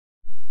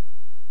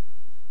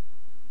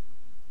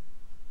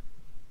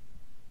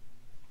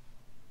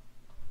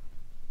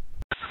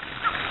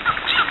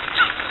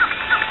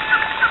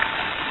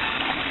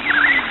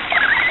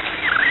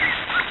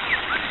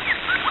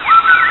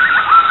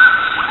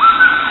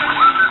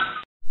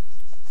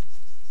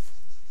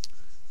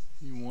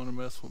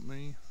mess with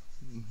me.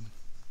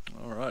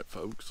 All right,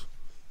 folks,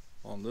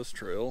 on this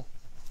trail,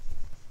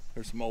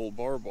 there's some old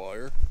barbed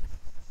wire.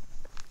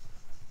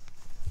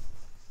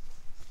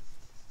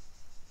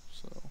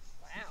 So,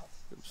 wow,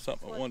 it was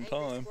something at one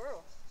time.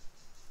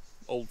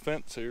 Old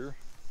fence here.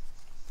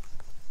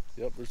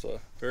 Yep, there's a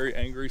very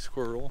angry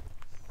squirrel.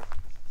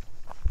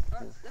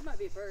 That might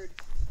be a bird.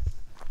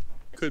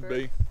 Could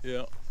be,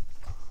 yeah.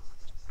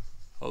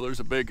 Oh, there's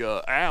a big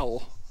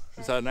owl.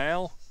 Is that an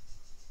owl?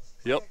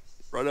 Yep,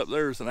 right up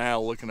there is an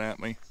owl looking at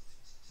me.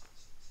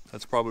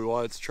 That's probably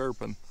why it's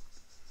chirping.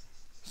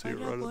 See it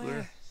right up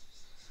there?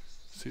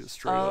 See it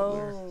straight up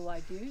there? Oh,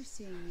 I do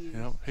see you.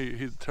 Yep,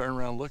 he turned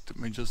around and looked at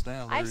me just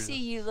now. There I see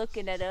you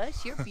looking at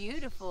us. You're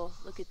beautiful.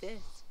 Look at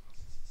this.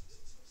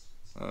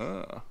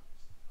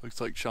 Looks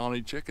like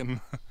Shawnee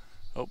chicken.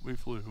 Oh, we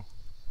flew.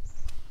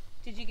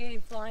 Did you get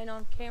him flying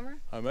on camera?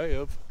 I may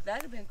have.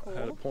 That'd have been cool.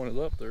 I had it pointed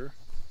up there.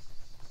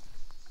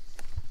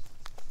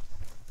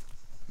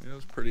 Yeah, it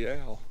was a pretty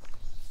owl.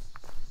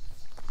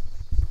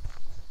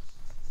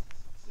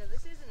 No, this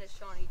isn't a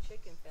Shawnee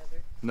chicken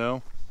feather.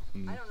 No?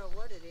 I don't know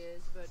what it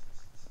is, but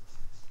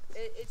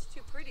it's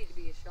too pretty to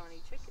be a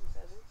Shawnee chicken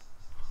feather.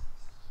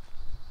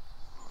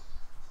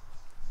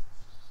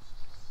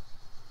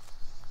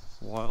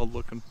 Wild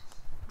looking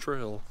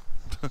trail.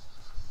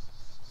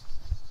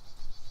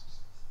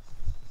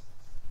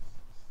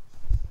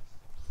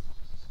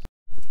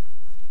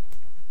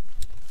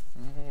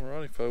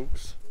 Alrighty,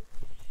 folks,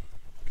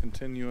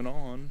 continuing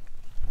on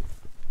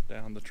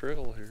down the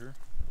trail here.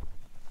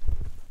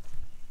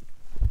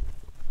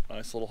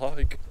 Nice little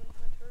hike.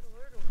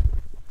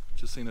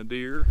 Just seen a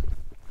deer.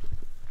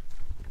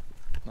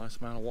 Nice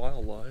amount of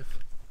wildlife.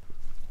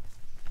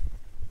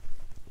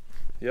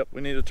 Yep,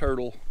 we need a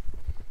turtle.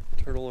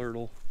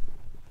 Turtle.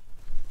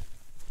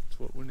 That's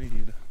what we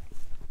need.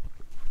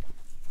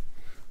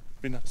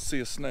 Be nice to see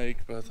a snake,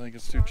 but I think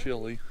it's too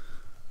chilly.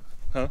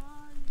 Huh?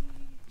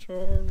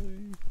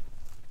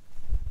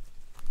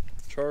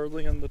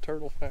 Charlie and the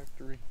turtle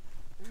factory.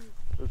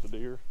 There's a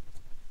deer.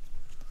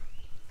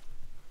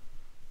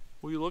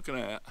 What are you looking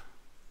at?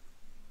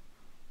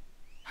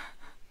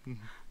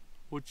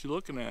 What you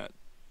looking at,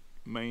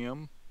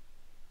 ma'am?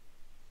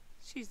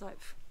 She's like,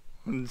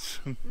 I'm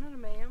not a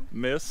ma'am.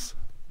 Miss?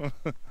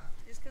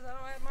 Just because I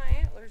don't have my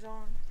antlers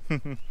on.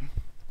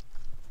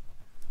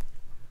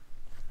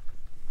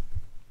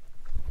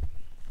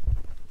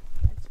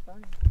 That's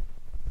funny.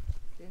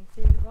 Didn't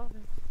seem to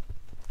bother.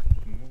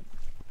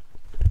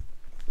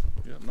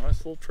 Yeah, nice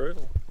little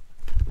trail.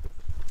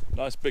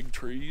 Nice big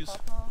trees.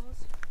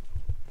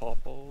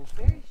 Pawpaws.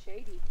 Very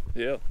shady.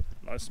 Yeah,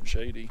 nice and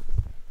shady.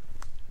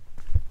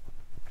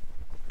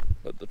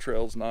 But the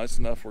trail's nice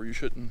enough where you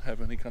shouldn't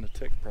have any kind of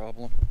tick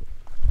problem.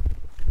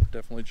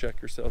 Definitely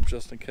check yourself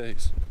just in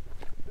case.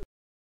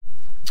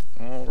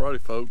 Alrighty,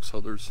 folks,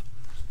 so there's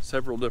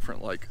several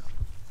different like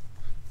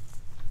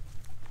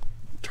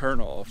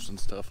turn-offs and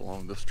stuff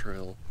along this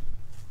trail,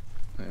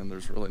 and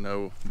there's really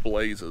no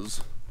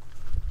blazes.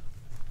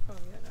 Oh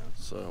yeah, no.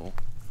 So,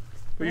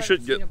 but you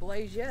shouldn't get a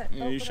blaze yet.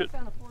 Yeah, you shouldn't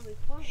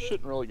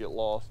really get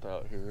lost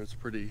out here. It's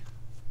pretty.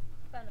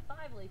 Found a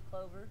 5-leaf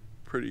clover.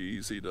 Pretty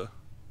easy to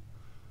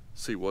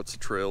see what's a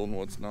trail and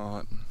what's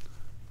not.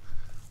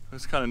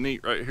 It's kind of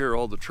neat right here.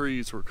 All the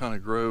trees were kind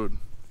of growed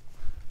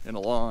in a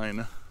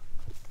line,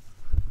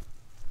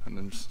 and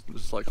then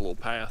just like a little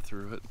path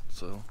through it.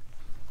 So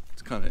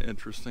it's kind of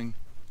interesting.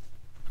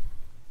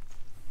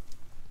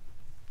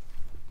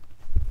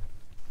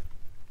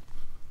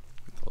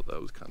 I thought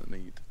that was kind of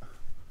neat.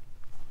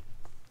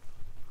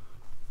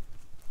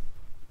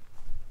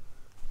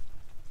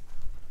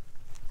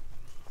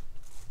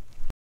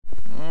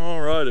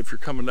 All right, if you're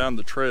coming down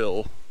the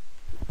trail,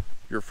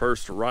 your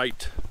first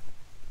right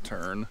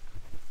turn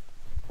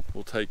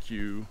will take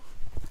you,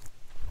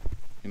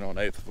 an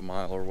 1/8 of a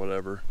mile or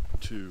whatever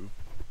to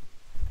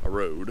a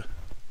road.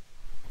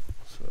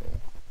 So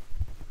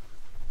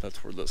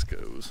that's where this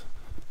goes.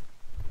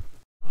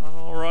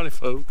 Alrighty,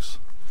 folks,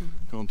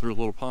 going through a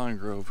little pine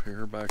grove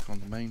here back on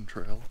the main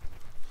trail.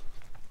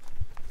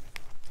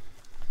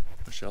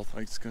 Michelle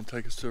thinks it's going to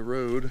take us to a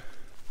road.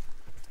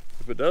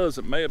 If it does,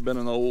 it may have been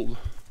an old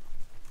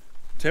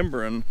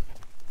timbering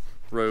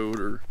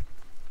road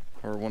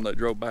or one they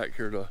drove back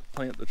here to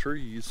plant the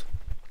trees,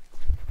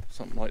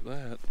 something like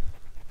that.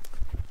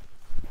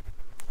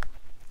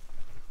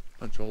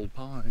 Bunch of old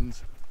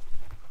pines.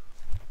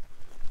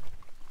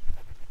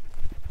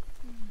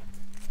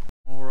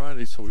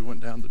 Alrighty, so we went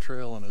down the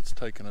trail and it's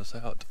taken us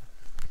out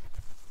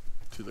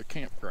to the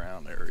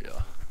campground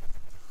area.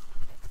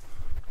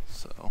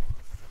 So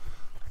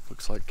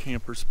looks like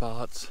camper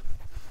spots,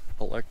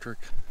 electric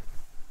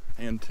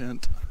and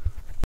tent.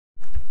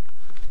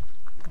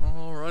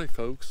 Alrighty,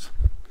 folks,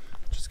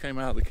 just came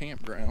out of the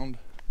campground,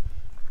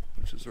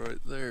 which is right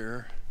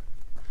there,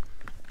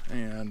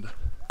 and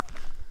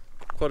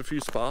quite a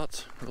few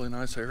spots. Really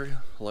nice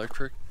area,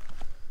 electric,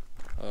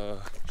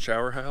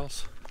 shower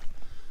house,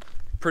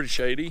 pretty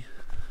shady.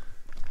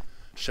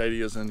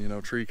 Shady as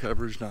in, tree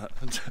coverage, not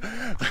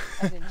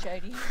as in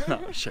shady.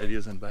 not shady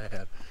as in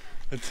bad.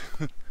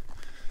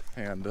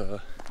 And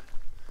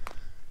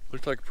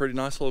looked like a pretty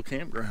nice little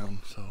campground,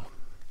 so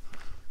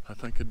I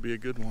think it'd be a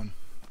good one.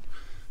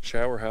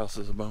 Shower house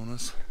is a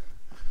bonus.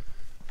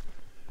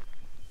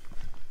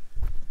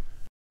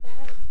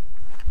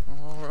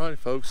 Alrighty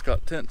folks,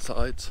 got tent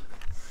sites,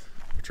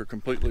 which are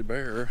completely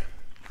bare.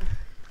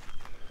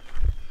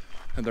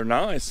 And they're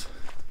nice.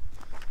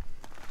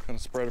 Kind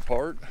of spread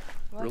apart.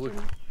 Really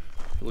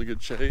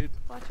good shade.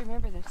 We'll have to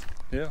remember this.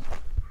 Yeah.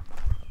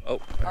 Oh,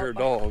 I hear a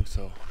dog,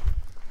 so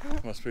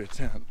it must be a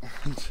tent.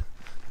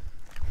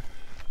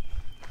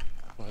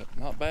 But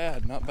not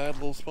bad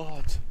little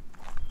spots.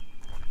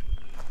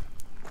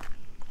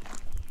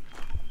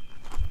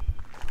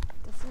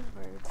 The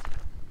birds.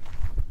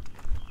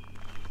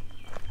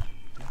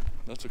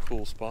 That's a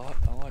cool spot.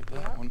 I like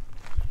that one.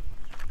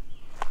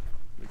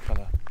 Be kind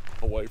of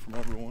away from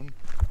everyone.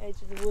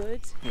 Edge of the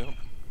woods. Yep.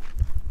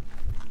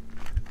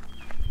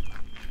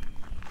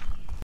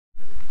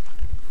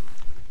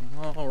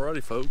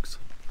 Alrighty folks,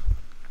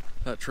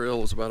 that trail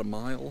was about a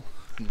mile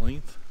in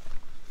length,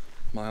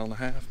 mile and a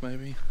half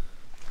maybe,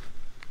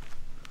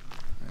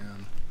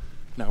 and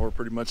now we're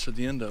pretty much at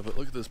the end of it.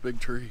 Look at this big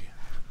tree.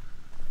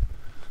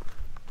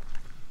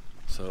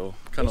 So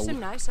kind of some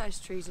nice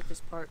sized trees at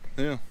this park.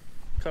 Yeah,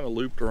 kind of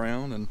looped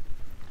around and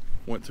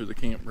went through the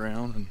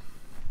campground and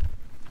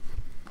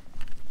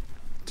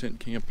tent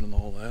camping and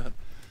all that.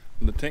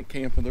 And the tent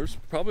camping, there's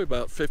probably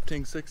about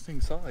 15,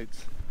 16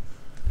 sites,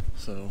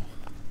 so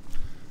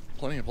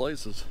plenty of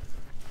places.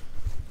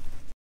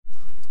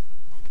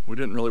 We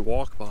didn't really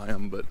walk by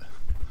them, but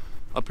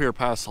up here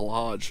past the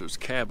lodge there's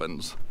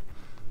cabins,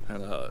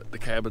 and the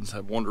cabins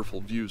have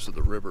wonderful views of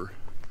the river,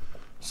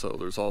 so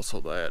there's also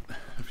that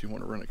if you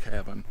want to rent a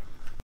cabin.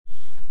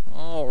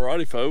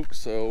 Alrighty folks,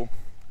 so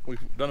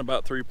we've done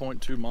about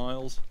 3.2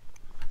 miles,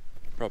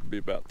 probably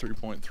about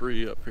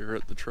 3.3 up here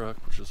at the truck,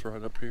 which is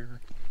right up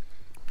here,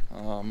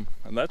 and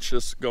that's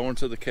just going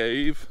to the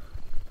cave,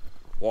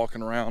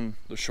 walking around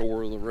the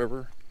shore of the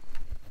river,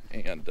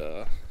 and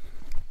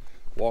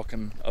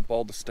walking up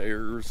all the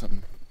stairs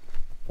and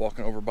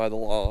walking over by the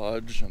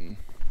lodge and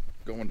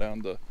going down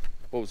the,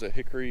 what was it,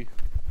 Hickory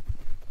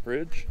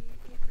Ridge?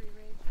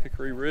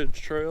 Hickory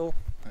Ridge Trail,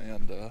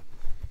 and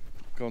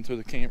going through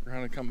the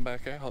campground and coming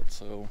back out.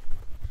 So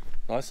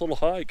nice little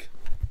hike.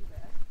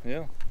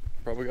 Yeah,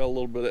 probably got a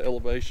little bit of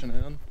elevation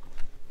in,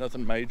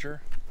 nothing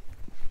major.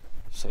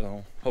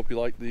 So hope you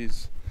like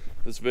this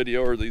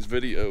video or these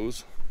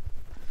videos.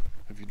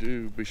 If you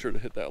do, be sure to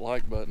hit that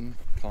like button,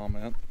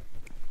 comment,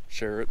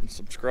 share it, and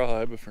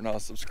subscribe if you're not a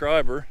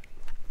subscriber.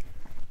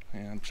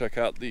 And check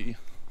out the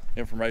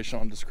information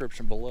on the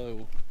description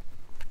below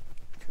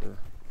for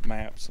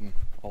maps and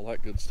all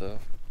that good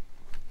stuff.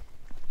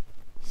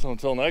 So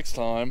until next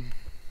time,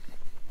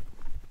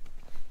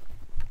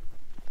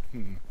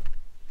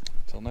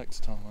 until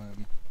next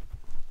time,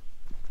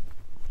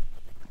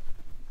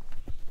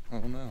 I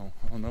don't know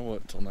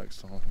what until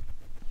next time.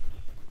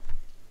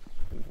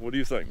 What do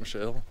you think,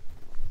 Michelle?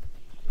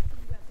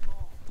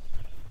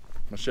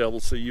 Michelle will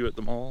see you at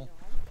the mall.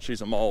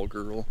 She's a mall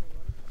girl.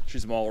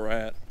 She's a mall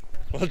rat.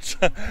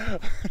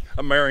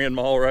 A Marion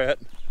mall rat,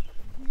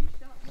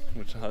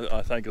 which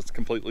I think is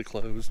completely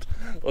closed.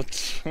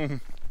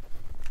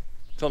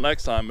 Till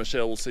next time,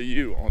 Michelle will see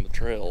you on the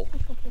trail.